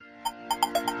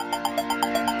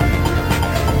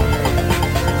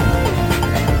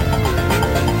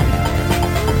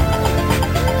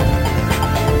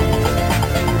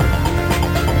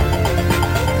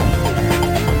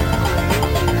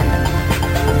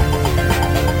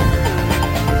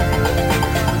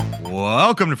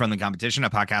Welcome to From the Competition, a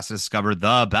podcast to discover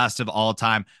the best of all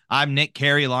time. I'm Nick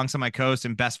Carey, alongside my co-host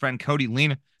and best friend Cody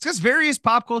Lena. Discuss various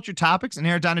pop culture topics and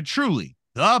narrow it down to truly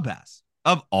the best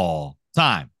of all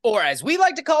time. Or as we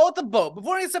like to call it, the boat.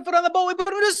 Before we set foot on the boat, we put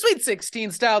them in a Sweet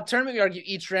 16 style tournament. We argue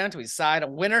each round to decide a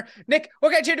winner. Nick, what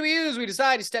criteria do we use? We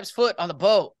decide who steps foot on the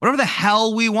boat. Whatever the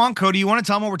hell we want, Cody. You want to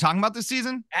tell them what we're talking about this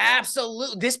season?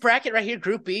 Absolutely. This bracket right here,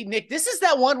 Group B. Nick, this is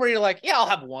that one where you're like, yeah, I'll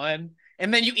have one.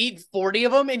 And then you eat 40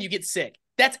 of them and you get sick.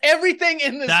 That's everything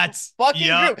in this fucking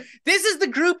group. This is the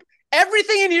group.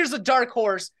 Everything in here is a dark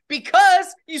horse because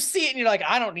you see it and you're like,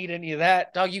 I don't need any of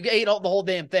that. Dog, you ate the whole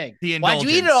damn thing. Why'd you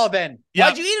eat it all then?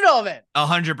 Why'd you eat it all then?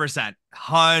 100%.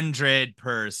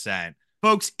 100%.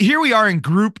 Folks, here we are in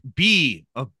Group B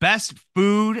of Best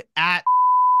Food at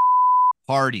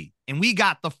Party. And we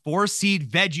got the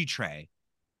 4-seed veggie tray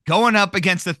going up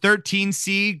against the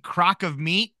 13-seed crock of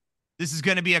meat. This is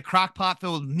going to be a crock pot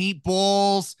filled with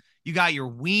meatballs. You got your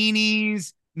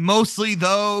weenies. Mostly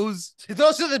those.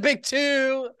 Those are the big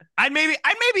two. I'd maybe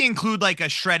include like a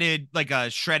shredded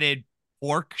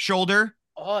pork shoulder.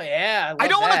 Oh yeah, I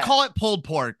don't want to call it pulled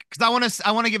pork because I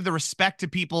want to give the respect to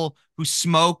people who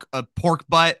smoke a pork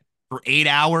butt for 8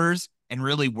 hours and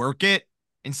really work it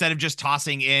instead of just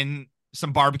tossing in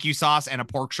some barbecue sauce and a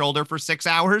pork shoulder for 6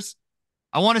 hours.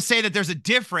 I want to say that there's a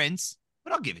difference,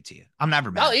 but I'll give it to you. I'm never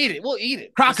mad. I'll eat it. We'll eat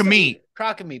it. Crock of meat.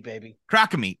 Crock of meat, baby.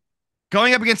 Crock of meat.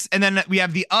 Going up against, and then we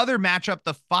have the other matchup,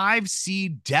 the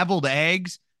 5-seed deviled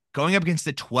eggs going up against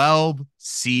the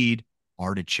 12-seed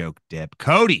artichoke dip.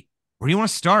 Cody, where do you want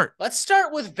to start? Let's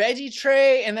start with veggie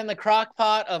tray and then the crock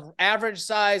pot of average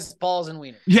size balls and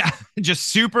wieners. Yeah, just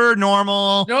super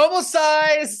normal. Normal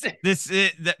size.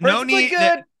 No need.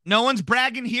 No one's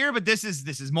bragging here, but this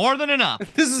is more than enough.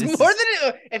 This is more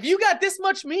than if you got this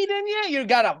much meat in you, you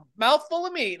got a mouthful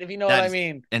of meat, if you know what I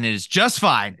mean. And it is just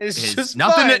fine. It's just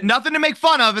nothing to make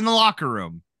fun of in the locker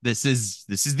room. This is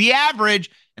the average,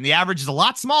 and the average is a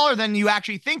lot smaller than you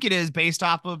actually think it is based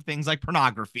off of things like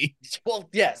pornography. Well,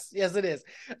 yes, it is.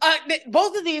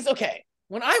 Both of these, okay.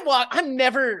 When I walk, I'm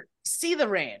never see the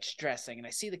ranch dressing and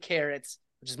I see the carrots,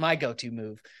 which is my go-to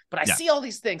move. But I see all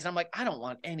these things, and I'm like, I don't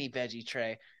want any veggie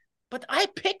tray. But I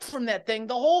picked from that thing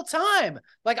the whole time,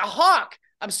 like a hawk.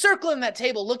 I'm circling that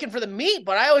table looking for the meat,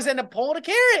 but I always end up pulling a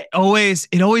carrot.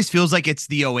 It always feels like it's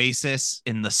the oasis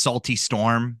in the salty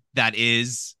storm that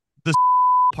is the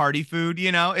party food,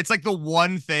 you know? It's like the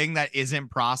one thing that isn't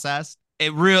processed.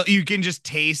 You can just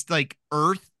taste like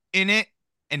earth in it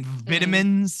and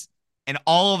vitamins and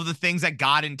all of the things that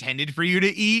God intended for you to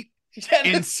eat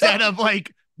instead of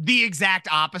like the exact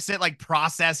opposite, like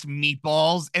processed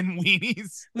meatballs and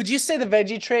weenies. Would you say the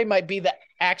veggie tray might be the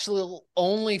actual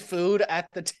only food at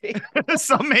the table?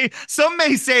 Some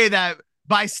may say that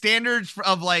by standards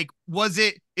of like,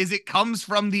 is it comes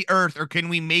from the earth or can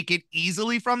we make it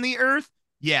easily from the earth?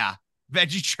 Yeah,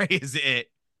 veggie tray is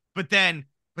it. But then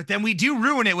we do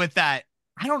ruin it with that.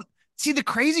 I don't see, the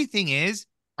crazy thing is,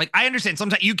 like, I understand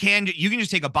sometimes you can just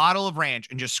take a bottle of ranch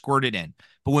and just squirt it in.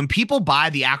 But when people buy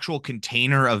the actual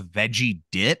container of veggie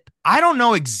dip, I don't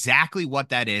know exactly what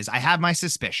that is. I have my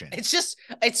suspicion.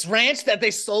 It's ranch that they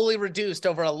slowly reduced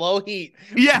over a low heat.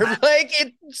 Yeah. Like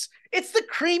it's the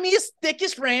creamiest,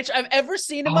 thickest ranch I've ever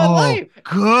seen in my life.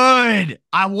 Good.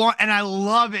 I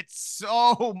love it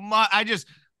so much.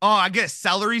 I get a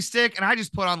celery stick and I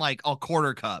just put on like a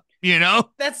quarter cup. You know,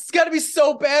 that's got to be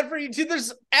so bad for you too.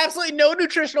 There's absolutely no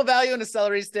nutritional value in a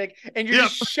celery stick, and you're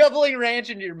just shoveling ranch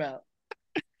into your mouth.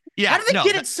 Yeah, how do they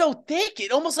get it so thick?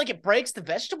 It almost like it breaks the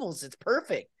vegetables. It's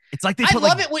perfect. It's like I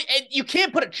love it when you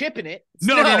can't put a chip in it.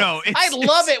 No. I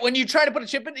love it when you try to put a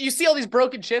chip in it. You see all these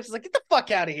broken chips. It's like, get the fuck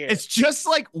out of here. It's just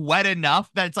like wet enough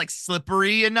that it's like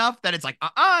slippery enough that it's like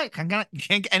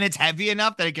and it's heavy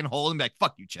enough that it can hold and be like,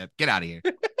 fuck you, chip, get out of here.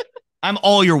 I'm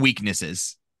all your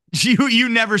weaknesses. You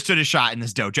never stood a shot in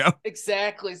this dojo.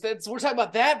 Exactly. So we're talking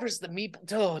about that versus the meat.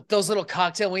 Oh, those little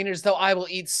cocktail wieners, though. I will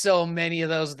eat so many of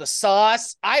those. The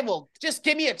sauce. I will just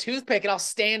give me a toothpick and I'll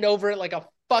stand over it like a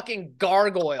fucking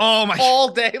gargoyle. Oh my! All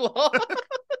day long.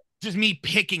 Just me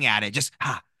picking at it. Just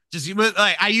like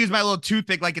I use my little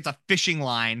toothpick like it's a fishing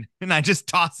line, and I just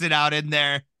toss it out in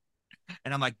there.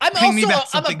 And I'm like, I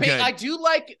do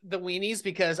like the weenies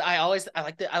because I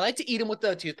like to eat them with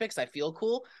the toothpicks. I feel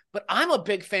cool, but I'm a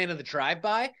big fan of the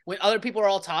drive-by when other people are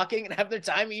all talking and have their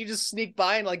time and you just sneak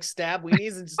by and like stab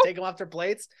weenies and just take them off their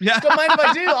plates. Yeah. Don't mind if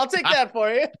I do. I'll take that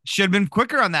for you. Should have been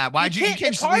quicker on that. Why'd you can't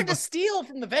it's hard to steal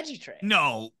from the veggie tray.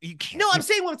 No, you can't. No, I'm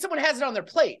saying when someone has it on their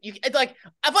plate, it's like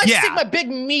if I stick my big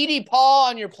meaty paw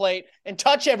on your plate and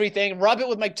touch everything, rub it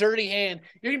with my dirty hand,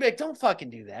 you're gonna be like, don't fucking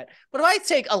do that. But if I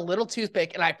take a little too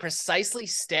toothpick and I precisely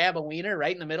stab a wiener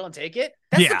right in the middle and take it,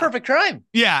 that's the Yeah. perfect crime.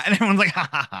 Yeah, and everyone's like, ha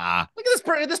ha ha. Look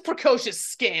at this precocious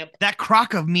scamp. That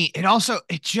crock of meat, it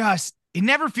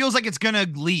never feels like it's gonna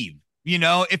leave. You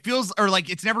know, it feels, or like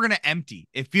it's never gonna empty.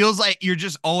 It feels like you're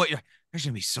just, there's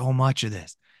gonna be so much of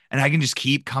this, and I can just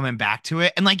keep coming back to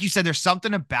it. And like you said, there's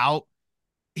something about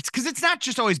it's because it's not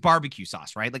just always barbecue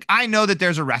sauce, right? Like I know that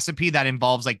there's a recipe that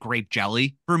involves like grape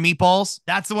jelly for meatballs.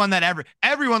 That's the one that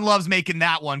everyone loves making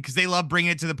that one because they love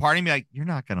bringing it to the party and be like, you're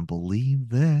not gonna believe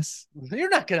this. You're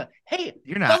not gonna. Hey,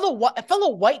 you're not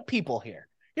fellow white people here.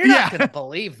 You're not gonna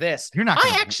believe this. You're not.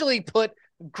 I actually put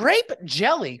grape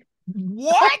jelly.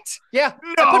 What? Yeah,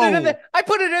 no. I put it in there. I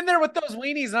put it in there with those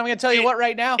weenies, and I'm gonna tell you what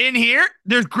right now. In here,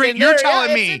 there's great. You're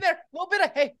telling me. In there. A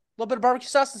little bit of barbecue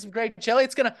sauce and some grape jelly.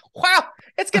 It's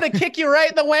gonna kick you right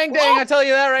in the wang dang. I tell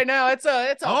you that right now. It's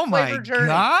a oh flavor my journey.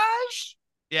 Gosh.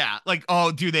 Yeah, like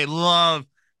do they love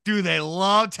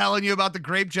telling you about the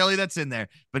grape jelly that's in there?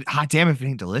 But hot damn if it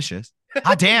ain't delicious.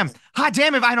 Hot damn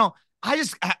if I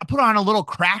put on a little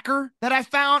cracker that I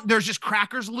found. There's just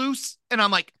crackers loose, and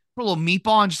I'm like, put a little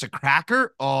meatball and just a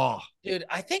cracker. Oh, dude,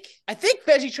 I think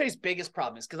Veggie Tray's biggest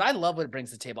problem is because I love what it brings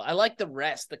to the table. I like the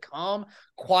rest, the calm,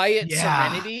 quiet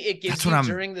serenity it gives you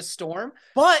during the storm.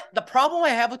 But the problem I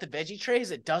have with the Veggie Tray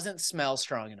is it doesn't smell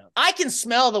strong enough. I can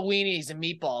smell the weenies and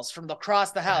meatballs from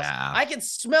across the house. Yeah. I can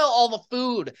smell all the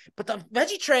food, but the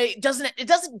Veggie Tray doesn't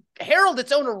herald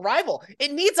its own arrival.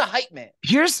 It needs a hype man.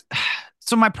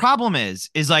 So my problem is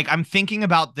like I'm thinking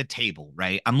about the table,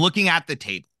 right? I'm looking at the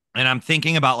table. And I'm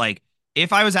thinking about like,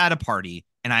 if I was at a party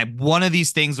and one of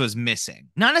these things was missing,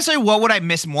 not necessarily what would I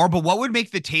miss more, but what would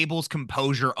make the table's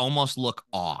composure almost look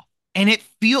off? And it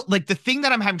feels like the thing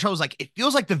that I'm having trouble is like, it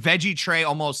feels like the Veggie Tray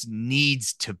almost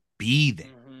needs to be there.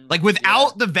 Mm-hmm. Like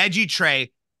without the Veggie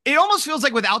Tray, it almost feels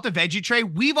like without the Veggie Tray,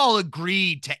 we've all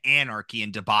agreed to anarchy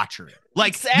and debauchery.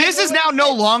 Like this is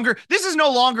no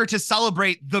longer to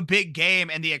celebrate the big game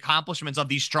and the accomplishments of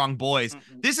these strong boys.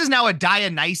 Mm-hmm. This is now a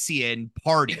Dionysian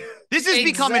party. This has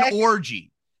become an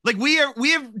orgy. Like we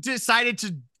have decided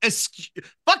to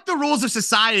fuck the rules of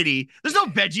society. There's no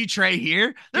Veggie Tray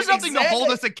here. There's nothing to hold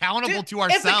us accountable to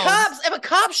ourselves. If a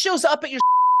cop shows up at your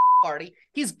party,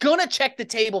 he's gonna check the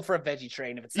table for a Veggie Tray,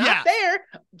 and if it's not there,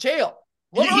 jail.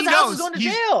 He knows going to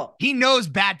jail. He knows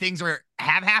bad things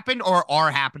have happened or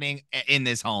are happening in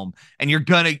this home, and you're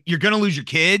gonna lose your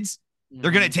kids. Mm-hmm.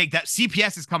 They're gonna take that.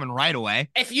 CPS is coming right away.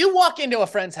 If you walk into a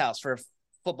friend's house for a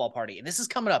football party, and this is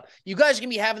coming up, you guys are gonna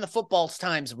be having the football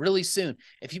times really soon.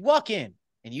 If you walk in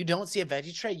and you don't see a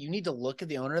Veggie Tray, you need to look at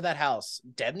the owner of that house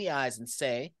dead in the eyes and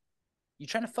say, "You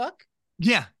trying to fuck?"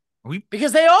 Yeah,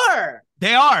 because they are.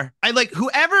 They are. I like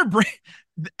whoever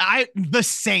the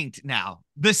saint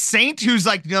who's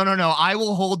like, no, I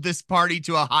will hold this party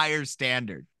to a higher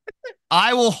standard.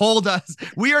 I will hold us.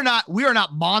 We are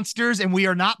not monsters and we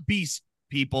are not beast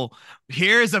people.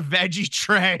 Here's a Veggie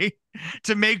Tray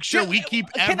to make sure we keep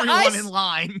everyone in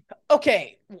line.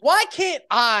 Okay, why can't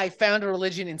I found a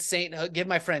religion in sainthood, give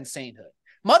my friend sainthood?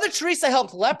 Mother Teresa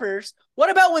helped lepers.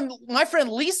 What about when my friend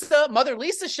Mother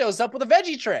Lisa shows up with a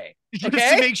Veggie Tray? Okay?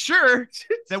 Just to make sure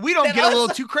that we don't get a little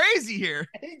too crazy here.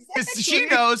 Because she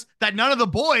knows that none of the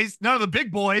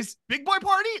big boy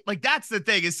party, like that's the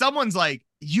thing, is someone's like,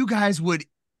 you guys would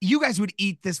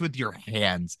eat this with your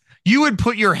hands. You would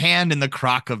put your hand in the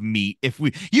crock of meat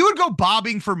you would go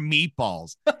bobbing for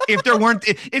meatballs if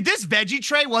this Veggie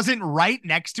Tray wasn't right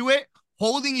next to it,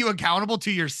 holding you accountable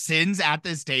to your sins at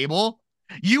this table.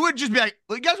 You would just be like,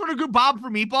 you guys want to go bob for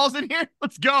meatballs in here?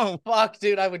 Let's go. Fuck,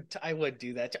 dude, I would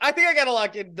do that. I think I gotta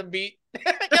lock in the meat.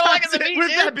 With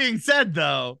that being said,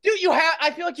 though, dude,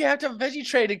 I feel like you have to have a Veggie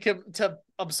Tray to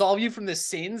absolve you from the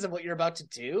sins of what you're about to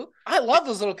do. I love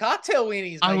those little cocktail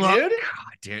weenies, dude. God,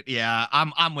 dude, yeah,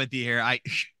 I'm with you here.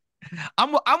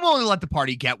 I'm willing to let the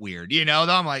party get weird, you know.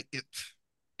 Though I'm like, it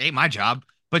ain't my job.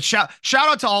 But shout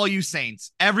out to all you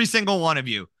saints, every single one of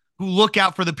you who look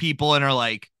out for the people and are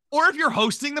like. Or if you're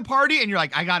hosting the party and you're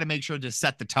like, I got to make sure to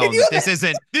set the tone. This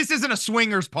isn't a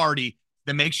swingers party.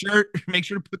 Then make sure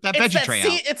to put that Veggie Tray out.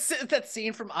 It's that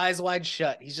scene from Eyes Wide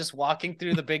Shut. He's just walking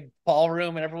through the big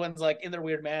ballroom and everyone's like in their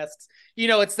weird masks. You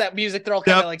know, it's that music. They're all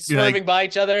kind of like swerving by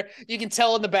each other. You can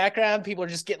tell in the background people are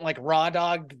just getting like raw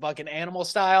dog fucking animal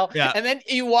style. Yeah. And then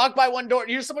you walk by one door and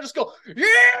you hear someone just go,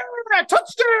 yeah,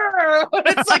 touchdown.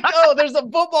 It's like, oh, there's a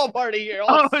football party here.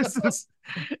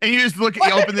 And you just look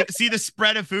at see the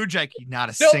spread of food, like not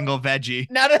a single veggie.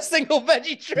 Not a single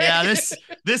Veggie Tray. Yeah,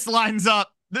 this lines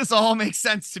up. This all makes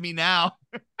sense to me now.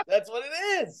 That's what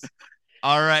it is.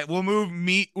 All right, we'll move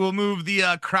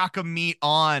the crock of meat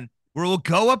on. We'll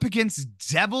go up against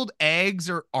deviled eggs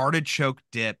or artichoke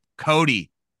dip.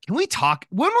 Cody, Can we talk?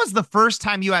 When was the first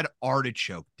time you had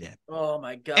artichoke dip? Oh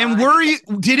my god!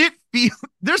 And did it feel?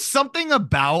 There's something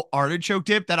about artichoke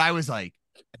dip that I was like,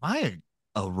 am I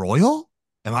a royal?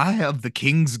 Am I of the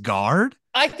king's guard?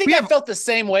 I think I felt the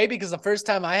same way because the first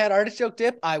time I had artichoke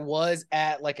dip, I was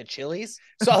at like a Chili's.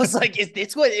 So I was like, is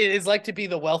this what it is like to be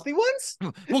the wealthy ones?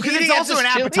 Well, because it's also an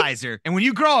appetizer. Chili's? And when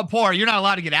you grow up poor, you're not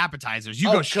allowed to get appetizers.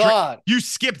 You go straight. You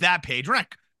skip that page. We're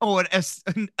like,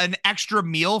 an extra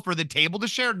meal for the table to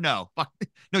share? No.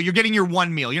 No, you're getting your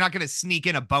one meal. You're not going to sneak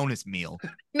in a bonus meal.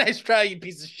 Nice try, you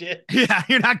piece of shit. Yeah,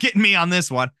 you're not getting me on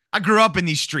this one. I grew up in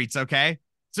these streets, okay?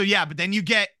 So yeah, but then you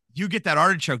get that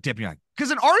artichoke dip and you're like, because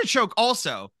an artichoke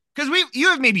also, because you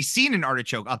have maybe seen an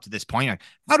artichoke up to this point. You're like,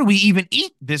 how do we even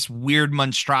eat this weird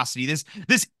monstrosity,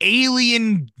 this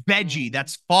alien veggie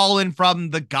that's fallen from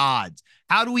the gods?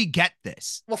 How do we get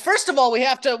this? Well, first of all, we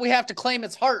have to claim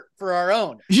its heart for our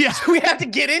own. Yeah, so we have to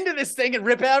get into this thing and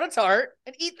rip out its heart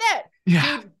and eat that.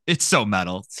 Yeah, dude, it's so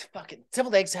metal. It's fucking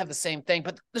deviled eggs have the same thing,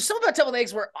 but there's something about deviled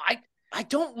eggs where I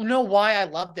don't know why I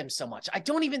love them so much.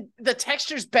 The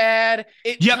texture's bad.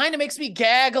 It kind of makes me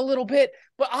gag a little bit,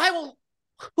 but I will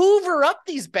hoover up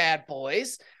these bad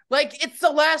boys like it's the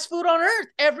last food on earth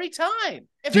every time.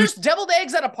 If there's deviled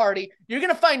eggs at a party, you're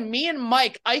going to find me and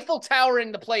Mike Eiffel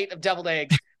Towering the plate of deviled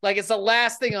eggs like it's the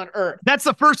last thing on earth. That's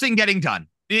the first thing getting done.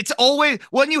 It's always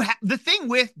when you have the thing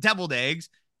with deviled eggs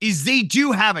is they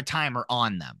do have a timer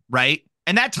on them, right?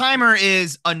 And that timer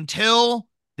is until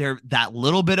that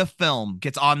little bit of film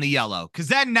gets on the yellow, because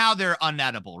then now they're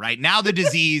unedible, right? Now the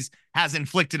disease has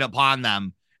inflicted upon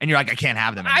them, and you're like, I can't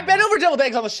have them anymore. I've been over deviled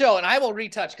eggs on the show, and I will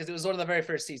retouch because it was one of the very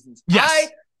first seasons. Yes. I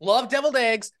love deviled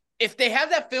eggs. If they have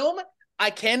that film,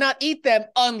 I cannot eat them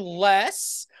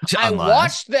unless I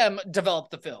watch them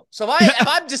develop the film. So if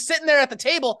I'm just sitting there at the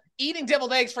table eating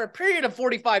deviled eggs for a period of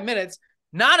 45 minutes,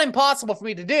 not impossible for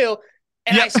me to do,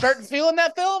 and I start feeling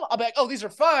that film, I'll be like, oh, these are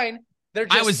fine. They're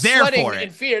just sweating in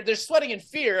fear. They're sweating in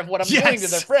fear of what I'm doing to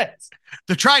their friends.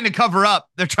 They're trying to cover up.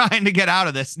 They're trying to get out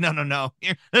of this. No.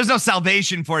 There's no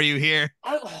salvation for you here.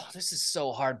 This is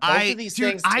so hard. Both of these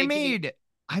things. I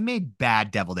made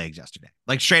bad deviled eggs yesterday.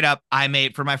 Like straight up, I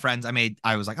made for my friends.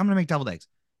 I was like, I'm gonna make deviled eggs.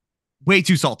 Way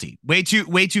too salty. Way too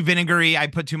vinegary. I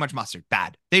put too much mustard.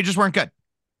 Bad. They just weren't good.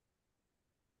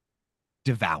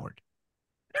 Devoured.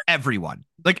 Everyone.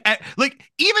 Like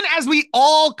even as we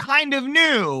all kind of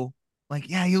knew. Like,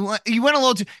 yeah, you went a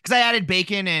little too, because I added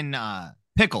bacon and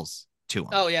pickles to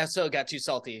them. Oh, yeah, so it got too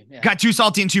salty. Yeah. Got too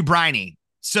salty and too briny.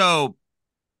 So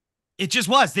it just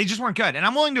was. They just weren't good. And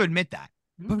I'm willing to admit that.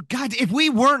 But God, if we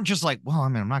weren't just like, well, I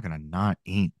mean, I'm not going to not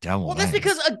eat deviled eggs. Well, that's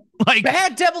because a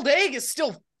bad deviled egg is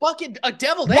still fucking a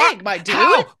deviled egg, my dude.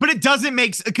 How? But it doesn't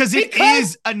make sense because it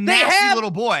is a nasty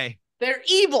little boy. They're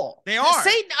evil. They are.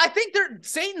 Satan, I think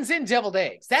Satan's in deviled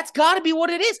eggs. That's got to be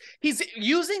what it is. He's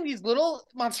using these little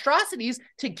monstrosities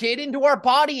to get into our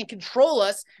body and control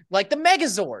us like the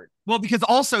Megazord. Well, because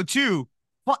also, too,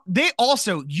 they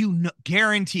also,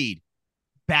 guaranteed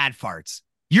bad farts.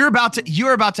 You're about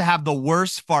to have the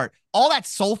worst fart. All that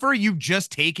sulfur you've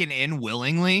just taken in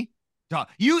willingly.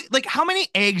 You like how many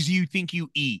eggs do you think you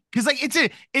eat? Because like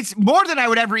it's more than I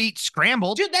would ever eat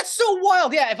scrambled. Dude, that's so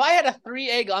wild. Yeah, if I had a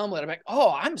 3-egg omelet, I'm like,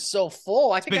 oh, I'm so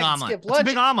full. I think I can skip lunch. It's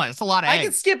a big omelet. It's a lot of eggs. I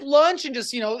can skip lunch and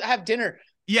just have dinner.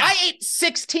 Yeah, I ate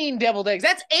 16 deviled eggs.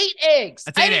 That's 8 eggs.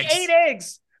 That's 8 eggs. I ate 8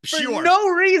 eggs for no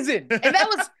reason,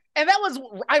 and that was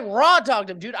I raw dogged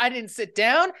him, dude. I didn't sit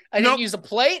down. I didn't use a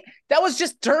plate. That was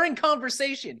just during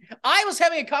conversation. I was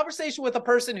having a conversation with a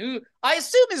person who I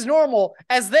assume is normal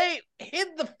as they hid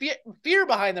the fear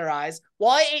behind their eyes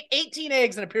while I ate 18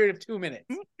 eggs in a period of 2 minutes.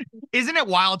 Isn't it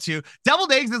wild too?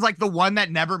 Deviled eggs is like the one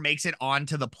that never makes it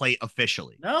onto the plate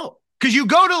officially. No. Because you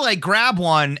go to like grab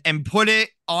one and put it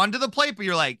onto the plate, but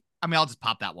you're like, I mean, I'll just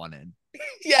pop that one in.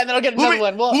 Yeah, and then I'll get another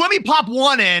one. Well, let me pop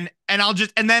one in, and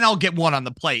then I'll get one on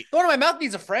the plate. Going to my mouth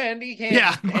needs a friend. He can't.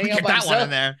 Yeah, get that one in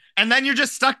there, and then you're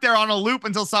just stuck there on a loop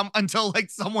until like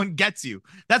someone gets you.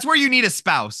 That's where you need a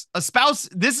spouse. A spouse.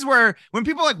 This is where when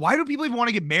people are like, why do people even want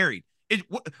to get married?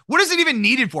 What is it even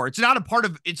needed for? It's not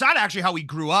actually how we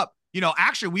grew up.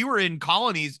 Actually, we were in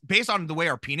colonies based on the way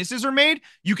our penises are made.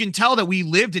 You can tell that we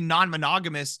lived in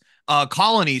non-monogamous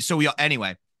colonies. So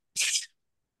anyway.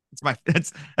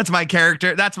 That's my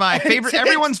character. That's my favorite.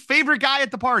 Everyone's favorite guy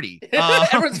at the party.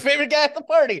 Everyone's favorite guy at the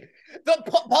party. The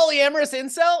polyamorous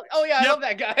incel. Oh yeah, I love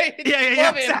that guy. Yeah,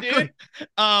 love exactly. him,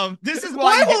 dude. This is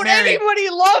why won't anybody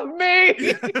love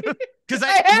me? Because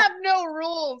I have no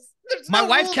rules. My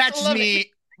wife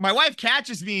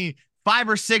catches me 5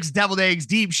 or 6 deviled eggs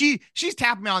deep. She's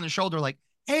tapping me on the shoulder like,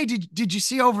 "Hey, did you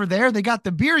see over there? They got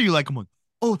the beer you like." I'm like,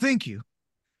 "Oh, thank you."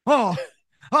 Oh,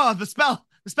 the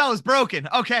the spell is broken.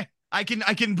 Okay. I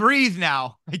can breathe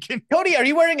now. I can. Cody, are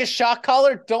you wearing a shock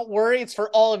collar? Don't worry, it's for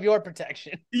all of your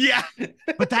protection. Yeah.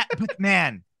 But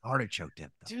man, artichoke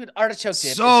dip though. Dude, artichoke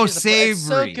dip. So savory. It's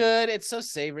so good. It's so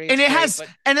savory. It's and it great, has,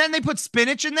 and then they put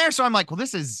spinach in there. So I'm like, well,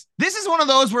 this is one of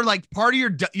those where like part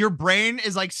of your brain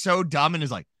is like so dumb and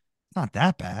is like, it's not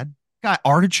that bad. Got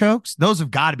artichokes. Those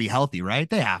have got to be healthy, right?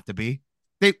 They have to be.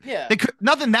 They could,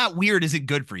 nothing that weird isn't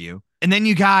good for you. And then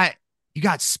you got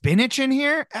spinach in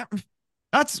here.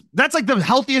 That's like the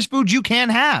healthiest food you can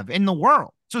have in the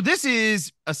world. So this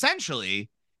is essentially,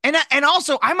 and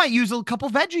also I might use a couple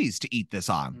veggies to eat this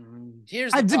on.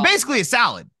 Here's the it's problem. Basically a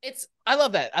salad. I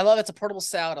love that. I love it's a portable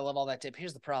salad. I love all that dip.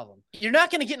 Here's the problem. You're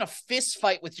not going to get in a fist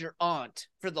fight with your aunt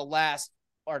for the last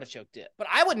artichoke dip, but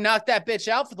I would knock that bitch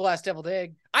out for the last deviled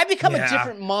egg. I become a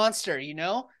different monster, you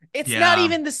know? It's not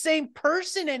even the same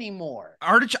person anymore.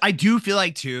 Artichoke, I do feel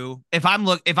like too, if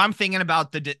I'm thinking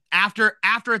about after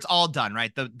it's all done,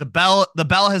 right? The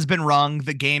bell has been rung,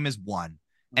 the game is won.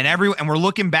 And we're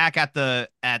looking back at the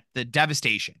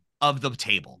devastation of the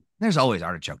table. There's always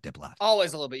artichoke dip left.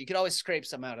 Always a little bit. You could always scrape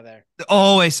some out of there.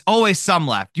 Always some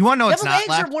left. You want to know what's not left?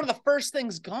 Deviled eggs are one of the first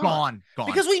things gone. Gone.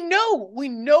 Because we know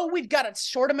we've got a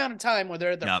short amount of time where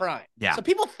they're at their prime. Yeah. So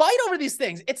people fight over these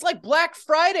things. It's like Black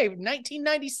Friday,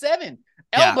 1997.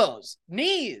 Elbows,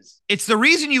 knees. It's the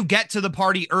reason you get to the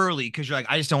party early because you're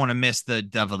like, I just don't want to miss the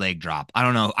deviled egg drop. I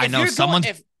don't know. I know someone's.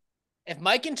 If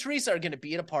Mike and Teresa are going to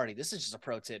be at a party, this is just a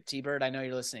pro tip. T-Bird, I know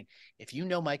you're listening. If you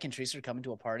know Mike and Teresa are coming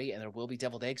to a party and there will be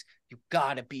deviled eggs, you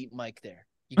got to beat Mike there.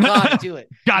 You got to do it.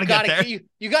 Get there.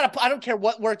 You got to, I don't care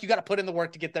what work, you got to put in the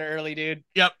work to get there early, dude.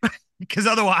 Yep. Because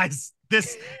otherwise,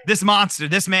 this monster,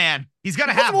 this man, he's going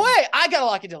to have them. I got to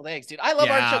lock in deviled eggs, dude. I love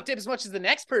artichoke dip as much as the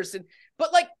next person,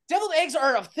 but like deviled eggs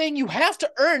are a thing you have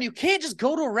to earn. You can't just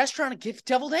go to a restaurant and get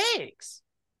deviled eggs.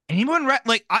 And even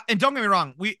and don't get me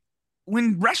wrong,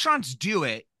 when restaurants do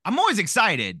it, I'm always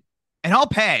excited and I'll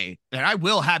pay and I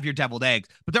will have your deviled eggs.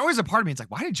 But there's always a part of me, it's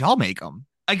like, why did y'all make them?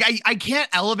 Like, I can't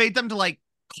elevate them to like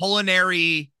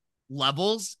culinary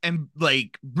levels and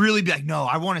like really be like, no,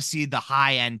 I want to see the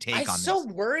high end take on this. I so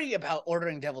worry about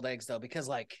ordering deviled eggs though, because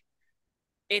like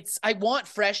I want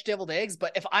fresh deviled eggs,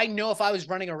 but if I was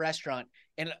running a restaurant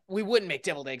and we wouldn't make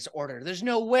deviled eggs to order, there's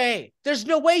no way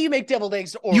you make deviled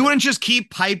eggs to order. You wouldn't just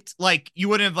keep piped, like you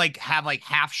wouldn't have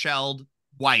half shelled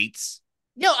whites.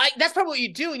 No, that's probably what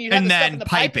you do, and you have the stuff in the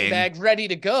piping bag ready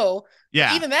to go. Yeah,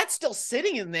 but even that's still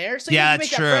sitting in there, so you make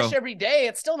that fresh every day.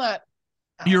 It's still not.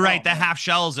 You're right. The half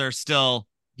shells are still.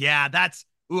 Yeah, that's.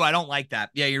 Ooh, I don't like that.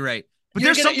 Yeah, you're right. But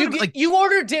there's something like you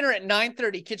order dinner at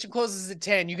 9:30. Kitchen closes at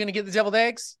 10. You gonna get the deviled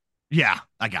eggs? Yeah,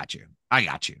 I got you.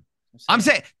 I'm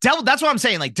saying that's what I'm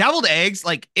saying. Like deviled eggs,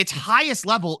 like its highest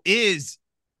level is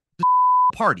the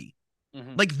party.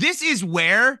 Mm-hmm. Like this is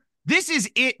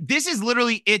it. This is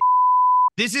literally it.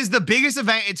 This is the biggest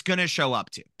event it's going to show up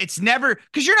to. It's never,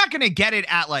 because you're not going to get it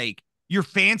at like your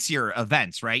fancier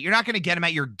events, right? You're not going to get them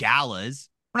at your galas.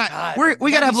 We got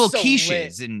to have little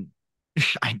quiches lit. And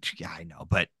I know,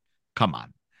 but come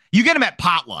on. You get them at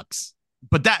potlucks,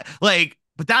 but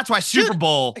that's why Super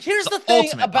Bowl. Here's the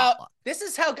thing about potluck. This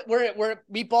is how we're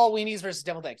meatball weenies versus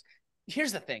deviled eggs.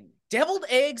 Here's the thing. Deviled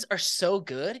eggs are so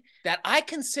good that I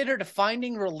considered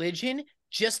finding religion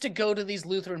just to go to these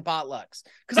Lutheran potlucks.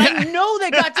 Because I know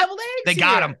they got deviled eggs. They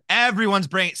got them. Everyone's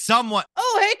bringing someone.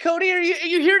 Oh, hey, Cody, are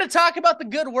you here to talk about the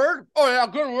good word? Oh, yeah,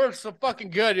 good word's so fucking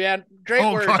good, man. Great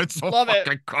word. God, so love it.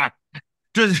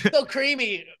 So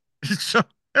creamy.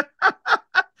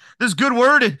 This good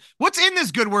word. What's in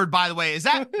this good word, by the way? Is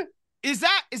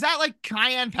that like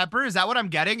cayenne pepper? Is that what I'm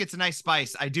getting? It's a nice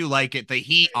spice. I do like it. The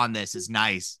heat on this is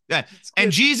nice. Yeah.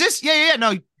 And Jesus? Yeah.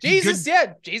 No. Jesus,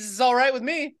 Jesus is all right with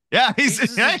me. Yeah. He's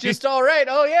just all right.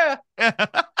 Oh, yeah. Are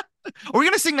we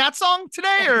going to sing that song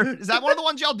today? Or is that one of the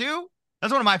ones y'all do?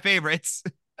 That's one of my favorites.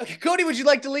 Okay, Cody, would you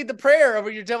like to lead the prayer over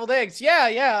your deviled eggs?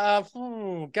 Yeah.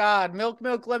 God,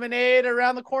 milk, lemonade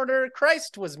around the corner.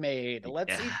 Christ was made.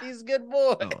 Let's eat these good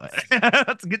boys.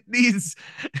 Let's get these.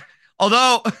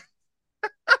 Although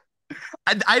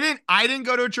I didn't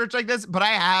go to a church like this, but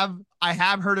I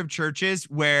have heard of churches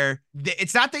where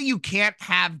it's not that you can't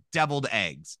have deviled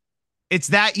eggs. It's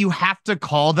that you have to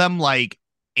call them like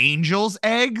angel's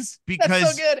eggs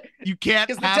because so you can't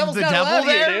have the devil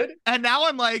there. Here, dude. And now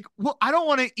I'm like, well, I don't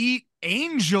want to eat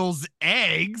angel's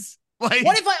eggs. Like,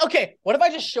 what if I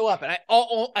just show up and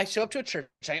I show up to a church,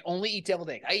 I only eat deviled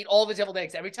eggs. I eat all the deviled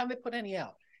eggs every time they put any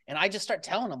out. And I just start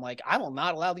telling them, like, I will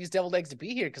not allow these deviled eggs to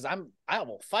be here because I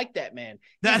will fight that man.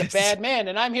 He's a bad man,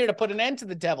 and I'm here to put an end to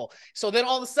the devil. So then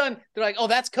all of a sudden, they're like, oh,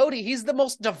 that's Cody. He's the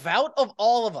most devout of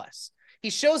all of us. He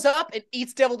shows up and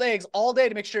eats deviled eggs all day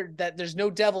to make sure that there's no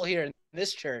devil here in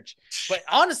this church. But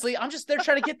honestly, I'm just there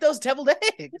trying to get those deviled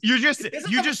eggs. You just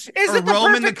are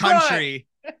roaming the country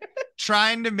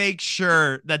trying to make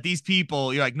sure that these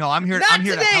people, you're like, no, I'm here. Not I'm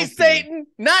here today, to help Satan. you.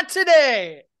 Not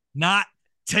today. Not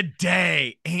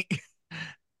today.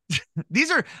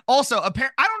 These are also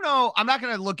apparent. I don't know. I'm not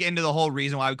going to look into the whole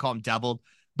reason why we call them deviled,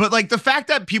 but like the fact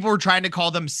that people were trying to call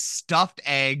them stuffed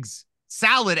eggs,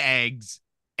 salad eggs,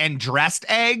 and dressed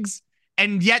eggs,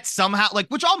 and yet somehow like,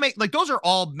 which all make like, those are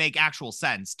all make actual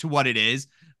sense to what it is.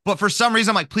 But for some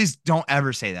reason, I'm like, please don't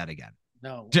ever say that again.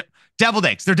 No. Deviled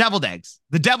eggs. They're deviled eggs.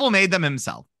 The devil made them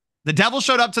himself. The devil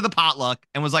showed up to the potluck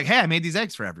and was like, hey, I made these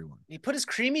eggs for everyone. He put his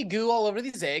creamy goo all over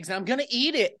these eggs, and I'm going to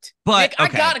eat it. But Nick,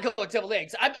 okay. I got to go with deviled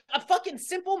eggs. I'm a fucking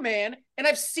simple man, and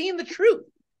I've seen the truth.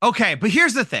 Okay, but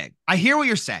here's the thing. I hear what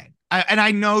you're saying, and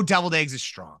I know deviled eggs is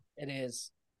strong. It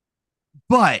is.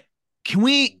 But can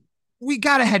we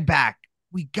got to head back.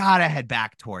 We got to head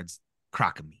back towards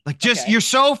crock of meat. Like, just, you're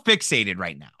so fixated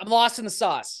right now. I'm lost in the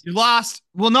sauce. You're lost.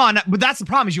 Well, no, but that's the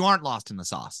problem is you aren't lost in the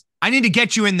sauce. I need to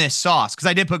get you in this sauce because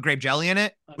I did put grape jelly in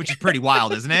it, which is pretty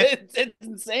wild, isn't it? It's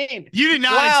insane. You did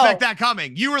not expect that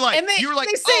coming. You were like,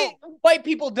 they say white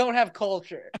people don't have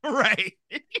culture. Right.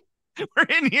 We're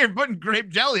in here putting grape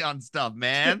jelly on stuff,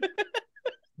 man.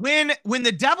 When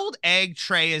the deviled egg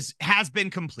tray has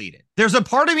been completed, there's a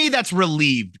part of me that's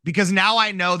relieved because now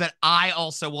I know that I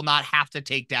also will not have to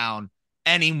take down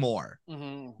anymore.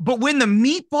 Mm-hmm. But when the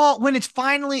meatball,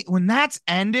 when that's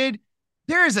ended,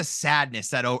 there is a sadness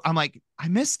that I'm like, I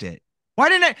missed it. Why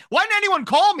didn't anyone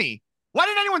call me? Why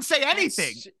didn't anyone say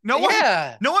anything? No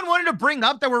one wanted to bring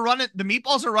up that the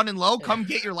meatballs are running low. Come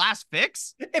get your last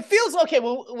fix. It feels okay.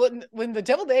 Well, when the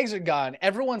deviled eggs are gone,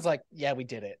 everyone's like, yeah, we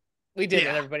did it. We did it,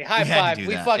 everybody. High five.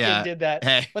 We fucking did that.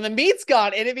 Hey. When the meat's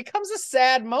gone, and it becomes a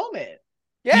sad moment.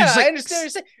 Yeah, I understand what you're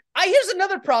saying. Here's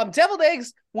another problem. Deviled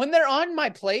eggs, when they're on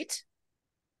my plate,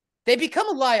 they become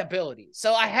a liability.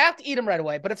 So I have to eat them right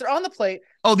away. But if they're on the plate.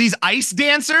 Oh, these ice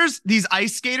dancers, these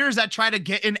ice skaters that try to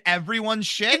get in everyone's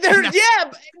shit. They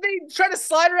try to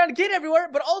slide around and get everywhere.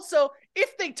 But also,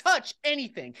 if they touch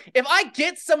anything, if I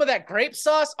get some of that grape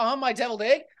sauce on my deviled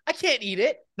egg, I can't eat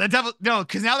it.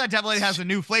 Because now that deviled egg has a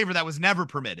new flavor that was never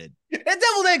permitted. That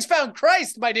deviled eggs found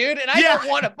Christ, my dude, and I don't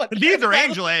want to put these are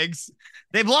angel eggs.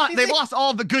 They've lost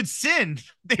all the good sin.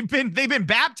 They've been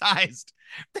baptized.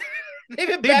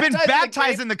 They've been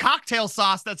baptized in the cocktail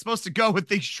sauce that's supposed to go with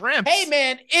these shrimps. Hey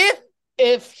man,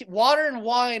 if water and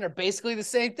wine are basically the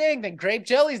same thing, then grape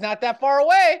jelly's not that far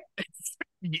away.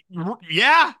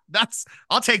 Yeah,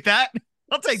 I'll take that.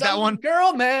 I'll take that one.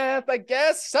 Girl math, I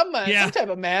guess. Some type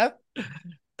of math.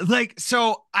 Like,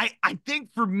 so I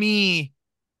think for me,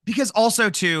 because also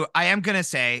too, I am gonna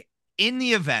say in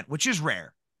the event, which is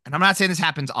rare, and I'm not saying this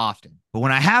happens often, but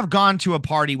when I have gone to a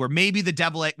party where maybe the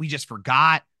devil egg we just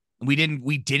forgot, we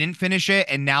didn't finish it,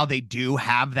 and now they do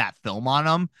have that film on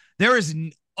them. There is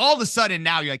all of a sudden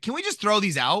now you're like, can we just throw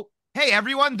these out? Hey,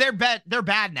 everyone, they're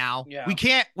bad now. Yeah.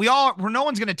 No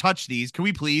one's gonna touch these. Can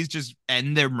we please just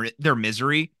end their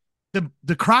misery?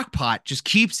 The crock pot just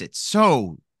keeps it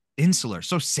so insular,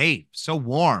 so safe, so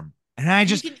warm. And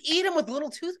you can eat them with little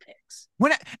toothpicks.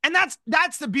 And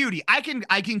that's the beauty. I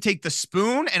can take the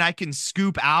spoon and I can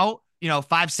scoop out,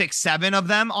 5, 6, 7 of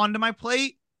them onto my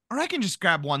plate, or I can just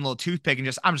grab one little toothpick and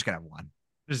I'm just gonna have one.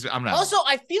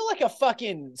 I feel like a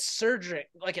fucking surgeon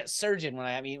when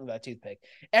I'm eating with a toothpick.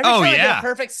 Every time I get a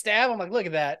perfect stab, I'm like, look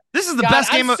at that. This is the best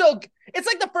game it's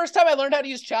like the first time I learned how to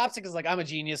use chopsticks. Like, I'm a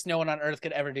genius. No one on earth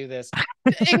could ever do this.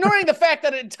 Ignoring the fact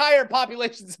that entire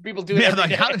populations of people do it every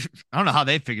day. I don't know how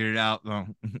they figured it out. Well,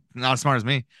 not as smart as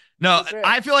me. No, right.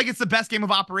 I feel like it's the best game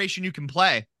of Operation you can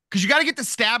play because you got to get the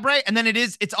stab right, and then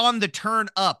it's on the turn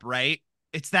up, right?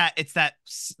 It's that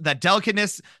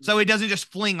delicateness, so it doesn't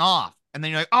just fling off. And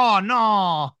then you're like, oh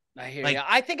no. I hear you.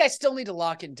 I think I still need to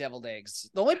lock in deviled eggs.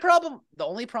 The only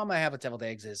problem I have with deviled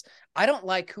eggs is I don't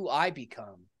like who I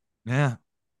become. Yeah.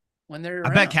 When they're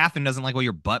I bet Catherine doesn't like what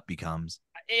your butt becomes.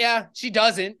 Yeah, she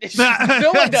doesn't.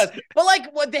 No one does. But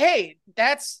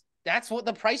that's what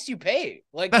the price you pay.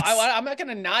 Like, I'm not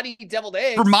gonna not eat deviled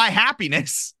eggs for my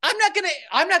happiness. I'm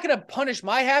not gonna punish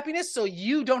my happiness so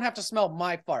you don't have to smell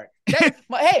my fart.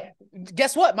 Hey,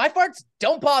 guess what? My farts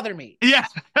don't bother me. Yeah.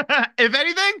 If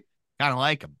anything, kind of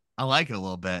like them. I like it a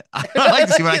little bit. I like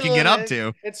to see what I can get up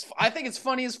to. I think it's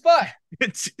funny as fuck.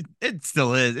 It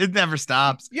still is. It never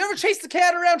stops. You ever chase the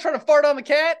cat around trying to fart on the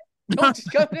cat?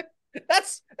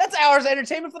 That's hours of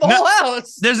entertainment for the whole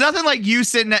house. There's nothing like you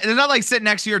there's not like sitting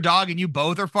next to your dog and you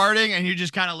both are farting and you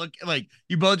just kind of look like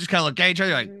you both just kind of look at each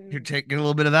other like, here, get a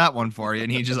little bit of that one for you.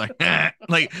 And he's just like,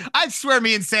 like, I swear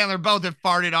me and Sandler both have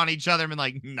farted on each other and been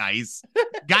like, nice.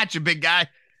 Gotcha, big guy.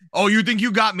 Oh, you think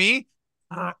you got me?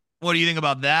 What do you think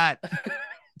about that?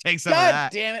 Take some of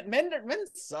that. Damn it. Men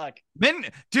suck.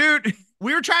 Dude,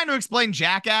 we were trying to explain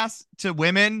Jackass to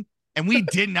women and we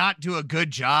did not do a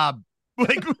good job.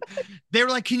 Like, they were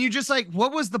like, can you just like,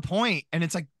 what was the point? And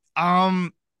it's like,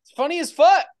 it's funny as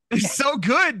fuck. It's so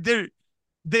good.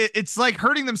 It's like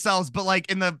hurting themselves, but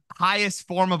like in the highest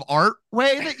form of art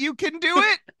way that you can do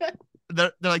it.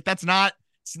 They're like, it's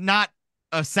not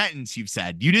a sentence you've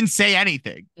said. You didn't say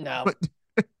anything. No. But,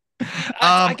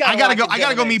 I gotta go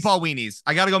meatball weenies.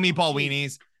 I gotta go meatball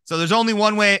weenies. So there's only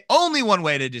one way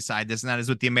to decide this, and that is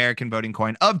with the American voting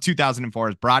coin of 2004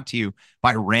 is brought to you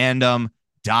by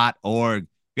random.org.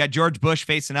 We got George Bush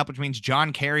facing up, which means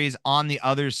John Kerry is on the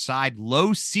other side.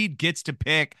 Low seed gets to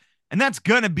pick, and that's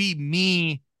gonna be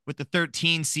me with the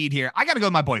 13 seed here. I gotta go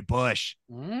with my boy Bush.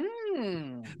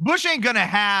 Bush ain't gonna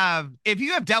have, if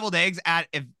you have deviled eggs at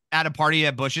a party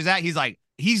that Bush is at,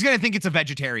 he's gonna think it's a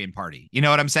vegetarian party. You know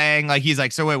what I'm saying? Like, he's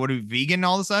like, so wait, what are we vegan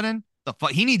all of a sudden? The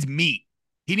fuck? He needs meat.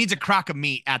 He needs a crock of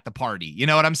meat at the party. You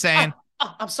know what I'm saying?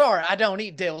 I'm sorry. I don't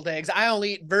eat deviled eggs. I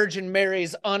only eat Virgin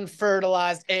Mary's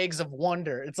unfertilized eggs of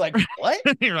wonder. It's like, what?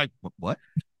 You're like, what?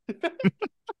 It's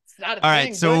not a all thing,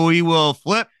 right, so Bush. we will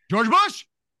flip George Bush.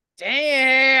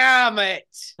 Damn it.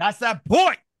 That's that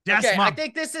point. That's okay, I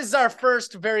think this is our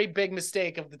first very big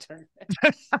mistake of the tournament.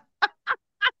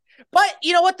 But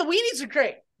you know what? The weenies are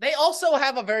great. They also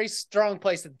have a very strong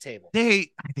place at the table. I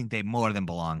think they more than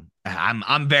belong.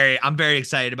 I'm very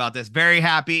excited about this. Very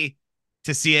happy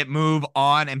to see it move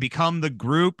on and become the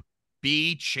Group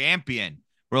B champion.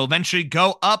 We'll eventually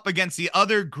go up against the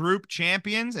other group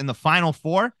champions in the final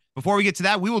four. Before we get to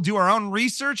that, we will do our own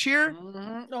research here.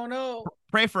 Oh no!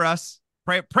 Pray for us.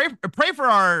 Pray for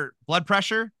our blood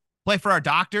pressure. Pray for our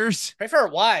doctors. Pray for our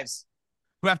wives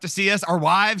who have to see us. Our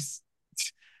wives.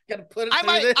 Gotta put it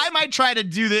through I might try to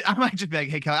do this. I might just be like,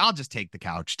 hey, Kelly, I'll just take the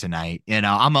couch tonight. You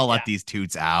know, I'm gonna let these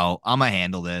toots out. I'm gonna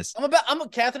handle this.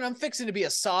 Catherine, I'm fixing to be a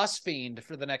sauce fiend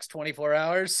for the next 24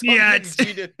 hours. So yeah.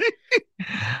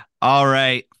 All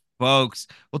right, folks.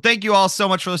 Well, thank you all so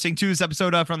much for listening to this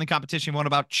episode of Friendly Competition. One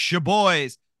about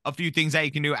Chaboys. A few things that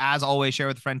you can do. As always, share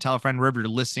with a friend, tell a friend, wherever you're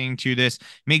listening to this.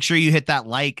 Make sure you hit that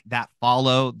like, that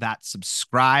follow, that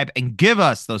subscribe, and give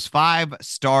us those 5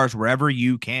 stars wherever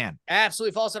you can.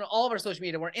 Absolutely. Follow us on all of our social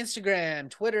media. We're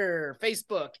Instagram, Twitter,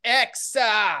 Facebook, X.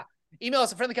 Email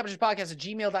us at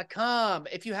friendlycompetitionpodcast@gmail.com.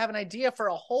 If you have an idea for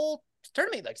a whole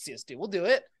tournament you'd like to see us do, we'll do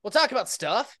it. We'll talk about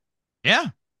stuff. Yeah,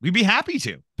 we'd be happy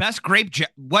to. Best grape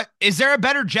what is there a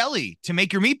better jelly to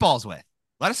make your meatballs with?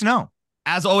 Let us know.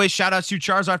 As always, shout out to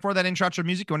Charizard for that intro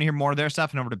music. You want to hear more of their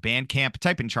stuff? And over to Bandcamp,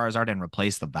 type in Charizard and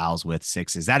replace the vowels with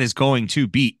 6s. That is going to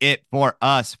be it for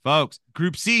us, folks.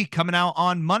 Group C coming out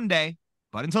on Monday.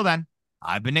 But until then,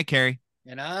 I've been Nick Carey.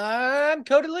 And I'm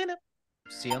Cody Lena.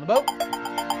 See you on the boat.